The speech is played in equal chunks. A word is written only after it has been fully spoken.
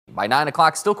By 9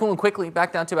 o'clock, still cooling quickly,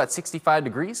 back down to about 65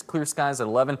 degrees. Clear skies at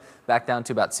 11, back down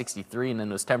to about 63, and then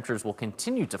those temperatures will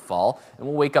continue to fall. And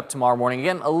we'll wake up tomorrow morning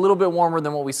again a little bit warmer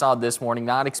than what we saw this morning.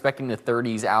 Not expecting the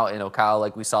 30s out in Ocala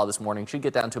like we saw this morning. Should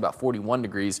get down to about 41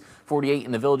 degrees, 48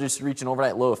 in the Villages, to reach an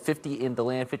overnight low of 50 in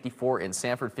DeLand, 54 in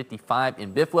Sanford, 55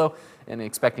 in Buffalo, and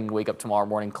expecting to wake up tomorrow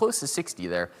morning close to 60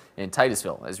 there in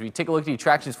Titusville. As we take a look at the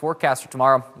attractions forecast for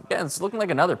tomorrow, again, it's looking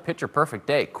like another picture perfect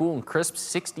day. Cool and crisp,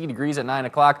 60 degrees at 9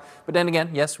 o'clock. But then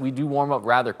again, yes, we do warm up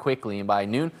rather quickly, and by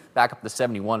noon, back up to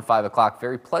 71, 5 o'clock.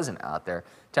 Very pleasant out there.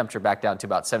 Temperature back down to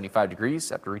about 75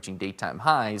 degrees after reaching daytime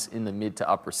highs in the mid to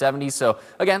upper 70s. So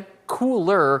again,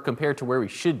 cooler compared to where we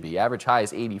should be. Average high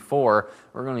is 84.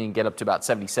 We're going to get up to about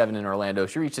 77 in Orlando.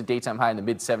 Should reach the daytime high in the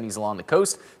mid 70s along the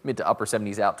coast, mid to upper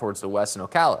 70s out towards the west in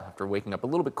Ocala. After waking up a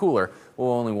little bit cooler,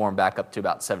 we'll only warm back up to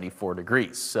about 74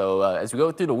 degrees. So as we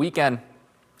go through the weekend,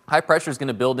 high pressure is going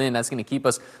to build in. That's going to keep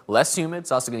us less humid.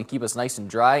 It's also going to keep us nice and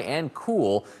dry and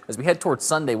cool. As we head towards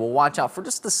Sunday, we'll watch out for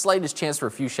just the slightest chance for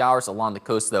a few showers along the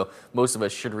coast, though. Most of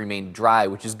us should remain dry,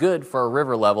 which is good for our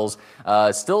river levels.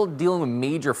 Still dealing with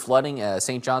major flooding,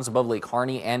 St. John's above Lake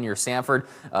Harney and near Sanford.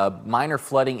 Minor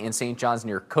flooding in St. John's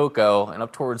near Cocoa and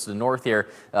up towards the north here.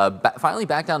 Finally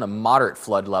back down to moderate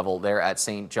flood level there at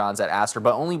St. John's at Astor,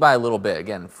 but only by a little bit.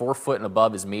 Again, 4 foot and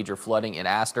above is major flooding in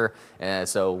Astor.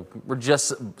 So we're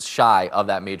just shy of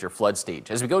that major flood stage.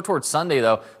 As we go towards Sunday,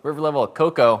 though, river level at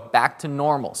Cocoa back to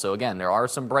normal. So again, there are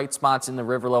some bright spots in the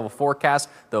river level forecast,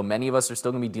 though many of us are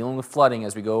still going to be dealing with flooding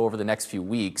as we go over the next few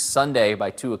weeks. Sunday by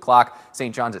 2 o'clock,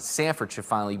 St. John's at Sanford should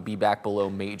finally be back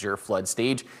below major flood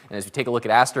stage. And as we take a look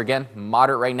at Astor, again,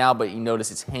 moderate right now, but you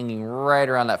notice it's hanging right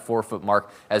around that 4 foot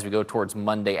mark as we go towards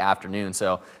Monday afternoon.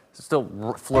 So still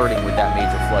flirting with that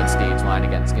major flood stage line.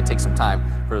 Again, it's going to take some time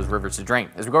for those rivers to drain.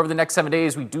 As we go over the next 7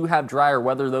 days, we do have drier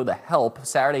weather, though, to help.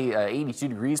 Saturday, 82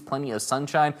 degrees, plenty of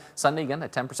sunshine. Sunday, again, a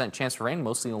 10% chance for rain,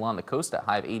 mostly along the coast at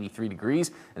high of 83 degrees.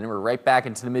 And then we're right back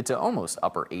into the mid to almost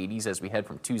upper 80s as we head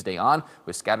from Tuesday on,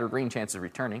 with scattered rain chances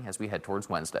returning as we head towards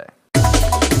Wednesday.